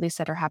layoffs, at least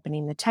that are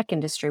happening in the tech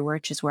industry,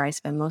 which is where I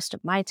spend most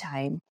of my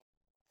time,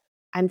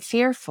 I'm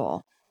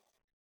fearful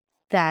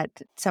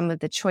that some of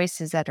the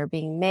choices that are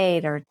being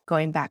made are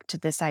going back to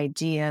this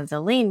idea of the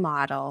lean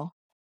model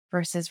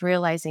versus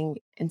realizing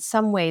in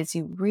some ways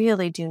you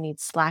really do need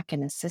slack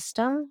in a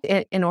system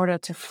in order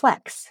to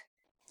flex.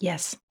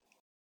 Yes.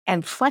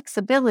 And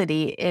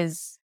flexibility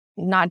is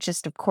not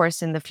just, of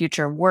course, in the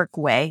future work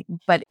way,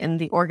 but in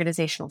the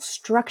organizational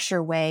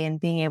structure way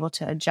and being able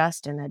to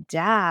adjust and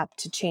adapt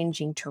to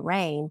changing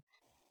terrain.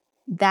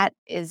 That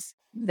is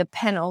the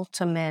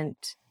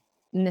penultimate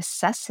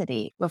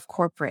necessity of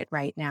corporate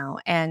right now.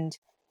 And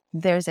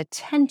there's a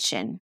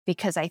tension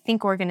because I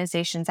think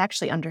organizations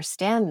actually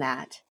understand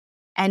that.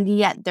 And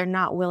yet they're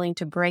not willing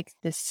to break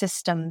the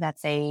system that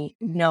they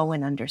know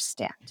and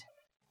understand.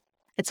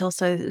 It's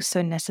also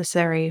so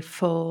necessary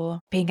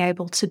for being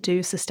able to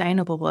do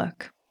sustainable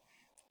work.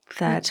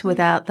 That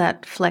without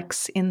that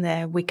flex in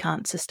there, we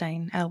can't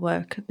sustain our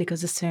work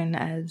because as soon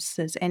as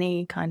there's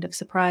any kind of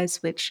surprise,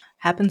 which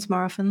happens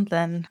more often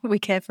than we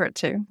care for it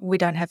to, we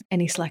don't have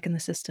any slack in the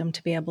system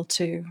to be able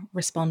to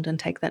respond and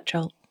take that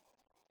jolt.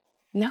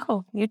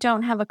 No, you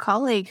don't have a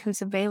colleague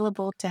who's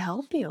available to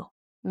help you.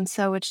 And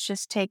so it's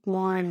just take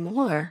more and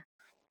more.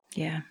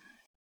 Yeah.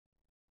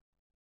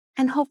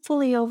 And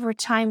hopefully over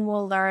time,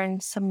 we'll learn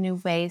some new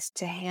ways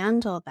to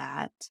handle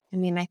that. I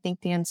mean, I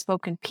think the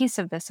unspoken piece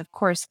of this, of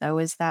course, though,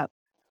 is that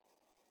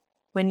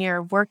when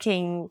you're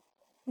working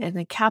in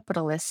a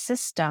capitalist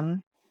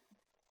system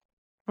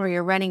or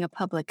you're running a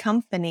public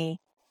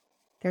company,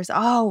 there's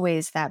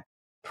always that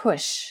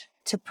push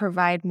to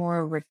provide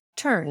more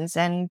returns.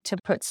 And to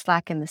put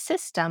slack in the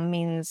system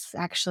means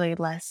actually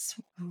less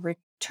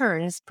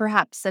returns,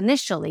 perhaps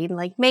initially.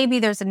 Like maybe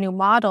there's a new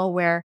model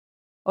where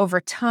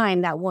over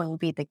time, that won't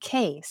be the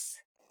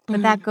case.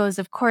 But that goes,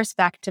 of course,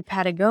 back to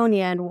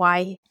Patagonia and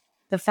why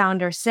the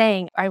founder's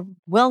saying, I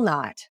will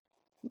not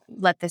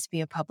let this be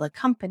a public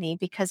company,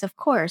 because, of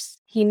course,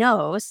 he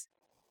knows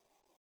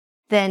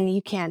then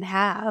you can't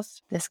have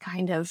this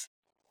kind of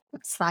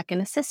slack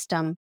in a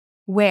system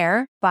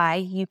whereby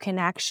you can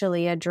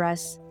actually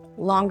address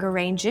longer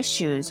range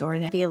issues or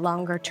be a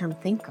longer term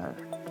thinker.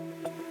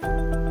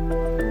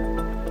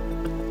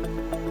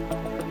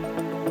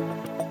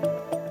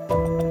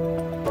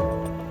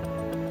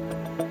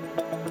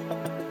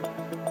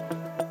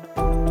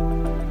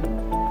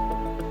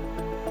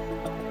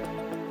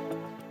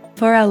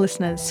 For our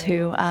listeners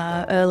who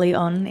are early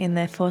on in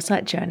their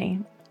foresight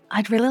journey,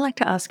 I'd really like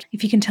to ask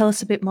if you can tell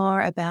us a bit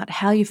more about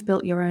how you've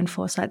built your own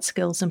foresight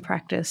skills and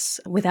practice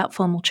without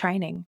formal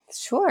training.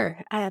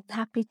 Sure, I'm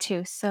happy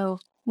to. So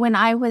when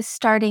I was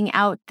starting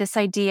out this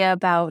idea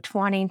about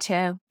wanting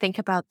to think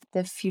about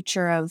the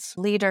future of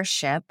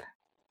leadership,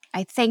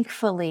 I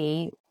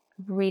thankfully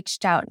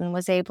reached out and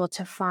was able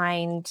to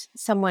find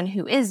someone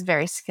who is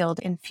very skilled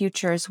in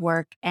futures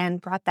work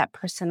and brought that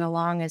person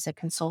along as a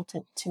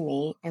consultant to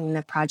me in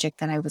the project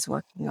that I was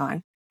working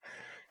on.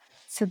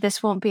 So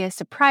this won't be a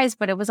surprise,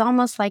 but it was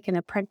almost like an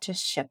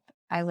apprenticeship,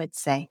 I would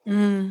say.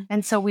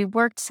 And so we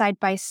worked side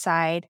by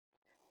side.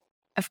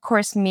 Of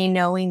course, me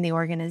knowing the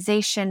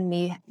organization,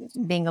 me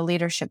being a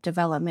leadership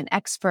development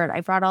expert,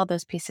 I brought all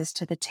those pieces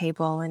to the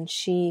table, and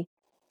she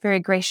very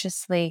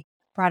graciously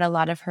brought a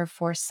lot of her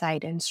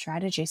foresight and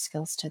strategy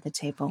skills to the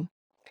table.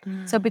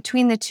 So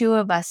between the two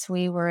of us,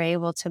 we were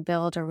able to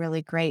build a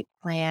really great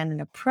plan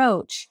and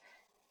approach.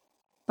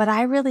 But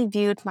I really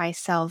viewed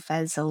myself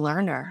as a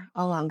learner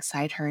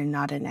alongside her and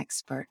not an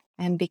expert.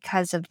 And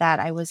because of that,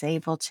 I was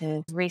able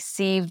to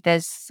receive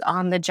this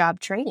on-the-job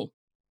training.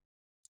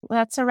 Well,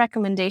 that's a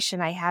recommendation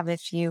I have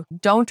if you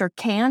don't or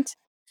can't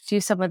do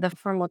some of the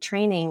formal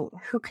training.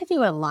 Who could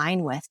you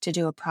align with to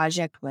do a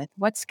project with?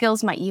 What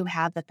skills might you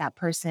have that that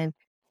person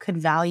could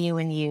value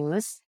and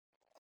use,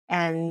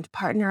 and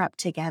partner up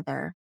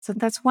together? So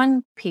that's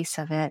one piece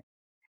of it.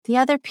 The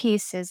other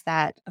piece is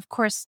that, of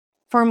course,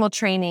 formal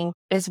training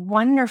is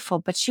wonderful,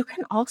 but you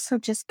can also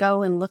just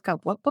go and look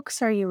up what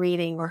books are you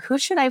reading or who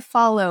should I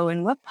follow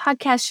and what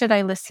podcast should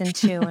I listen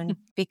to? And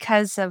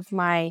because of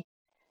my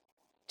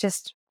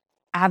just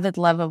avid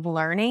love of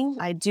learning,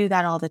 I do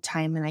that all the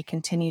time, and I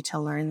continue to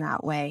learn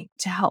that way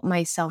to help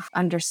myself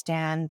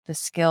understand the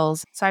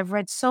skills. So I've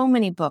read so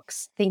many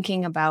books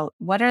thinking about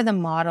what are the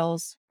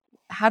models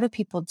how do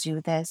people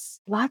do this?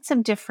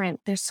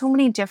 There's so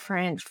many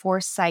different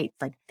foresight,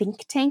 like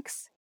think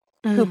tanks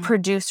who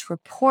produce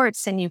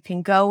reports, and you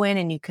can go in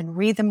and you can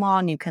read them all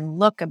and you can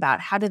look about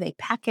how do they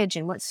package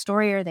and what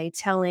story are they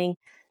telling.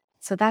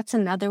 So that's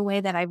another way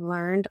that I've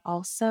learned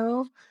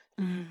also.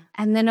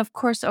 And then, of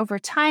course, over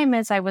time,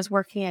 as I was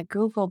working at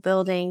Google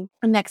building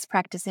a Next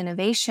Practice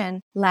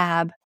Innovation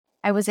Lab,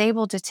 I was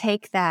able to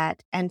take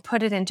that and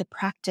put it into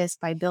practice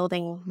by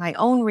building my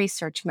own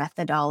research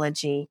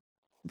methodology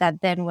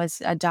that then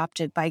was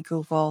adopted by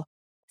Google.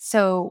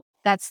 So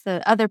that's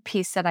the other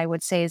piece that I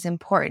would say is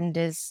important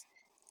is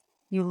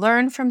you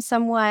learn from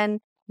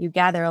someone, you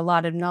gather a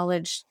lot of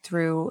knowledge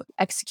through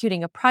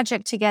executing a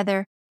project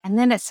together, and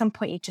then at some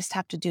point you just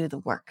have to do the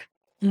work.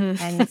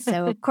 And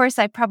so, of course,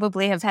 I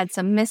probably have had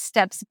some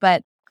missteps,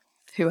 but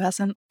who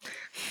hasn't?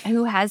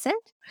 Who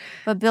hasn't?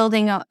 But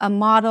building a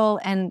model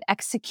and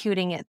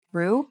executing it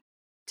through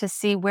to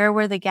see where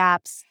were the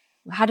gaps,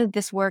 how did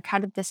this work, how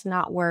did this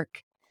not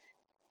work,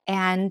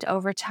 and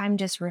over time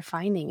just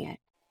refining it.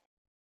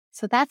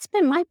 So that's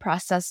been my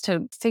process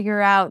to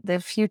figure out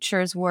the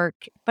future's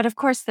work. But of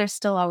course, there's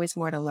still always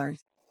more to learn.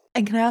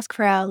 And can I ask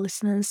for our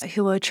listeners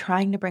who are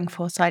trying to bring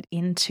foresight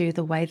into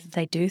the way that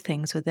they do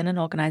things within an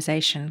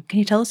organization, can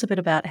you tell us a bit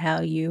about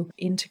how you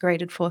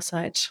integrated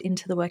foresight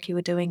into the work you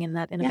were doing in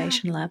that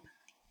innovation lab?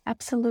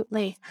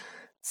 Absolutely.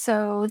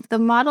 So the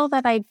model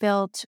that I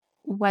built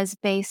was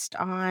based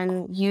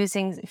on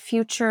using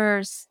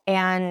futures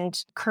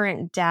and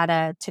current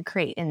data to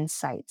create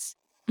insights.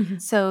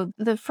 So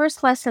the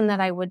first lesson that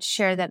I would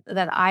share that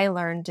I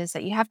learned is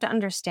that you have to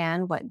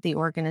understand what the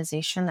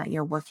organization that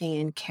you're working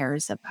in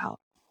cares about.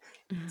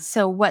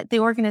 So what the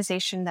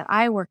organization that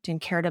I worked in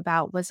cared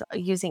about was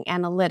using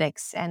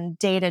analytics and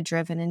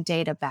data-driven and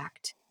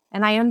data-backed.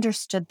 And I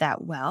understood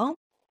that well,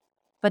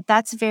 but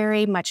that's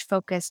very much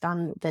focused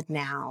on the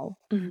now.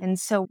 And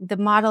so the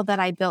model that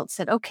I built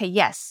said, okay,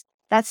 yes,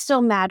 that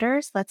still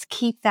matters. Let's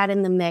keep that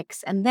in the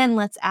mix. And then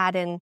let's add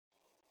in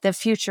the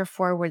future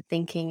forward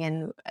thinking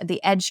and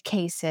the edge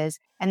cases.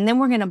 And then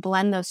we're going to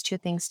blend those two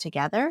things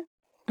together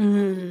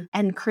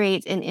and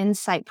create an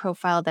insight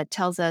profile that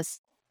tells us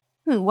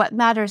what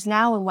matters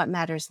now and what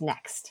matters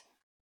next.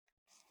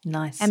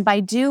 Nice. And by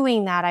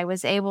doing that, I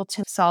was able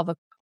to solve a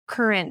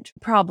current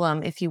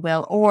problem, if you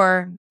will,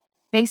 or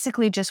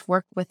basically just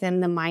work within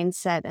the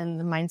mindset and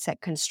the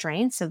mindset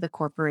constraints of the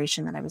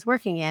corporation that I was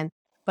working in,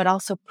 but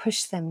also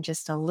push them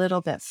just a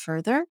little bit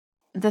further.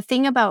 The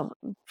thing about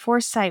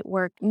foresight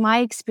work, my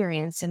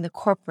experience in the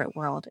corporate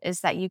world,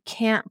 is that you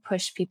can't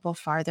push people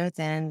farther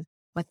than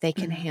what they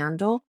can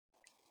handle.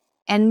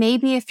 And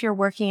maybe if you're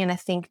working in a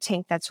think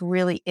tank that's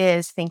really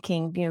is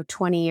thinking,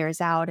 20 years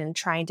out and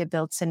trying to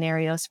build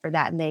scenarios for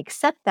that, and they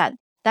accept that,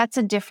 that's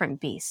a different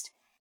beast.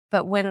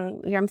 But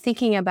when I'm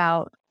thinking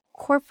about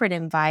corporate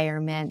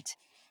environment,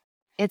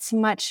 it's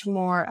much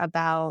more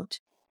about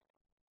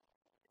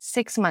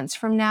 6 months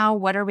from now,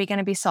 what are we going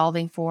to be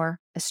solving for?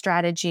 A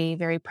strategy,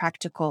 very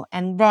practical.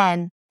 And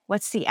then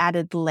what's the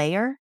added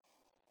layer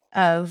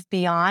of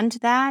beyond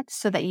that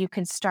so that you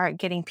can start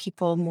getting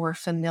people more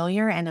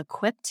familiar and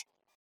equipped.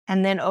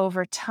 And then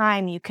over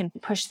time, you can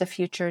push the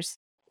futures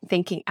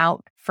thinking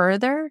out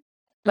further.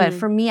 But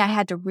for me, I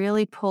had to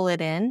really pull it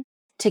in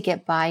to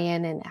get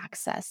buy-in and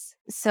access.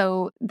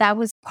 So that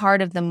was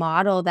part of the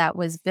model that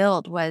was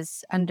built,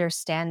 was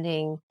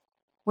understanding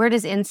where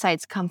does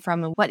insights come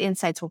from and what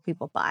insights will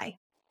people buy?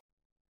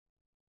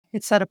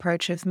 It's that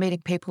approach of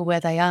meeting people where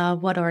they are,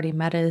 what already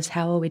matters,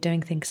 how are we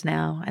doing things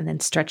now, and then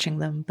stretching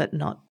them, but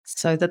not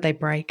so that they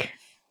break.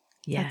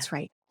 Yeah.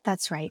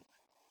 That's right.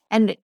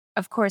 And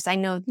of course, I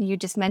know you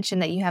just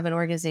mentioned that you have an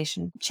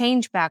organization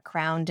change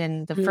background,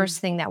 and the first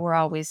thing that we're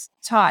always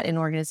taught in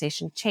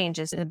organization change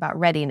is about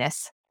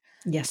readiness.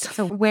 Yes.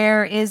 So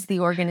where is the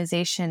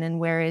organization and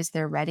where is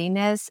their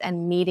readiness,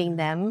 and meeting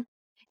them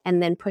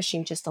and then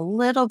pushing just a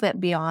little bit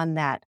beyond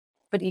that.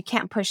 But you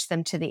can't push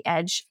them to the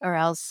edge or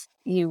else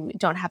you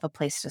don't have a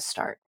place to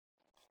start.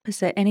 Is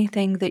there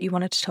anything that you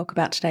wanted to talk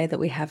about today that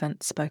we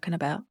haven't spoken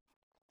about?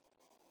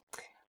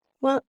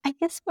 Well, I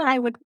guess what I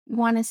would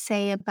want to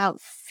say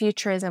about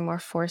futurism or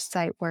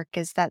foresight work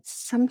is that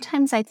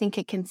sometimes I think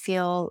it can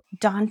feel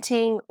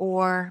daunting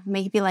or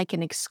maybe like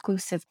an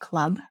exclusive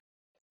club.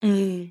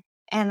 And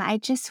I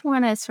just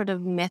want to sort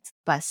of myth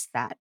bust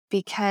that,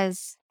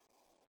 because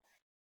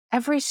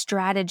every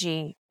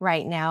strategy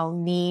right now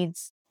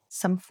needs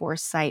some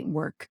foresight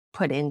work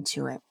put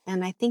into it.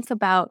 And I think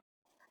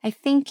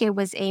it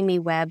was Amy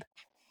Webb,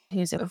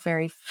 who's a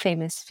very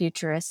famous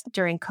futurist.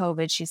 During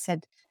COVID, she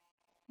said,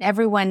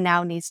 everyone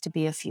now needs to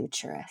be a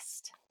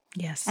futurist.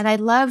 Yes. And I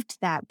loved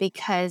that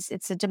because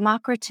it's a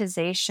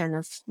democratization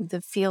of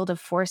the field of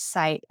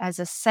foresight as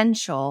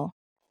essential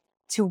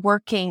to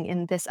working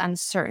in this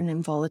uncertain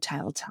and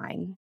volatile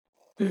time.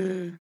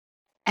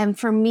 And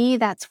for me,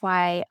 that's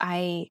why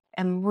I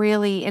am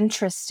really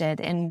interested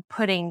in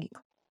putting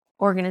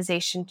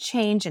organization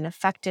change and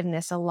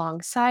effectiveness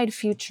alongside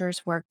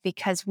futures work,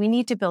 because we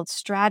need to build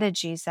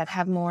strategies that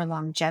have more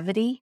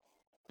longevity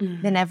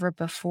than ever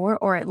before,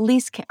 or at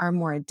least are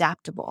more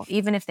adaptable.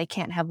 Even if they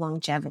can't have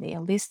longevity,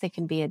 at least they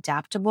can be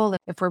adaptable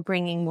if we're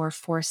bringing more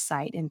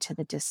foresight into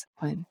the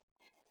discipline.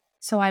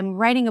 So I'm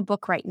writing a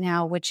book right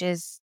now, which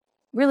is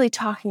really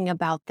talking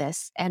about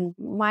this. And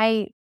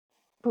my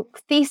book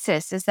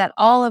thesis is that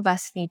all of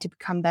us need to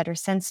become better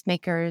sense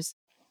makers,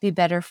 be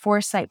better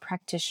foresight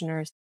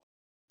practitioners,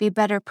 be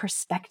better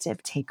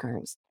perspective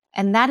takers.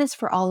 And that is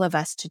for all of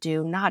us to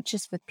do, not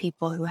just with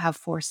people who have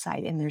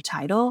foresight in their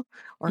title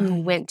or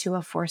who went to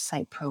a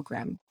foresight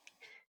program.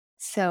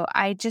 So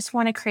I just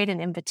want to create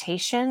an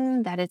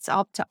invitation that it's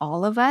up to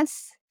all of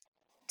us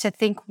to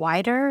think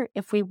wider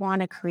if we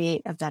want to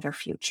create a better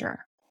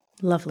future.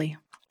 Lovely.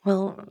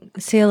 Well,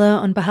 Ciela,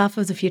 on behalf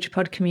of the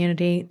FuturePod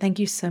community, thank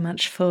you so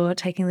much for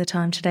taking the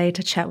time today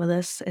to chat with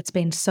us. It's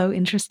been so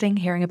interesting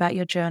hearing about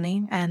your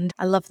journey, and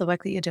I love the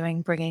work that you're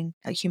doing, bringing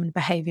human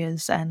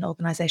behaviors and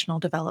organizational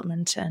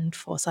development and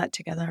foresight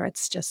together.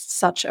 It's just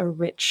such a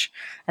rich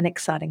and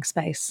exciting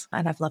space,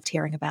 and I've loved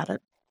hearing about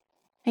it.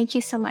 Thank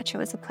you so much. It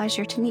was a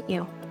pleasure to meet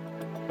you.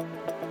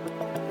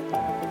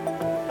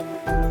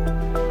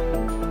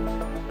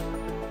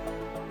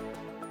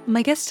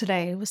 My guest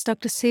today was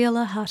Dr.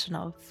 Ciela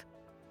Hartanov.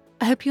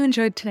 I hope you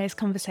enjoyed today's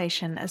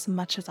conversation as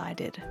much as I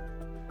did.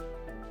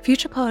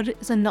 FuturePod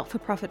is a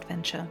not-for-profit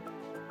venture.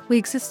 We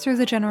exist through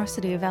the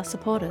generosity of our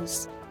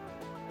supporters.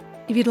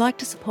 If you'd like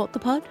to support the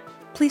pod,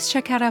 please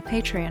check out our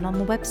Patreon on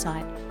the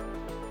website.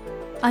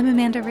 I'm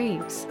Amanda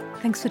Reeves.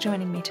 Thanks for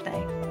joining me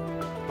today.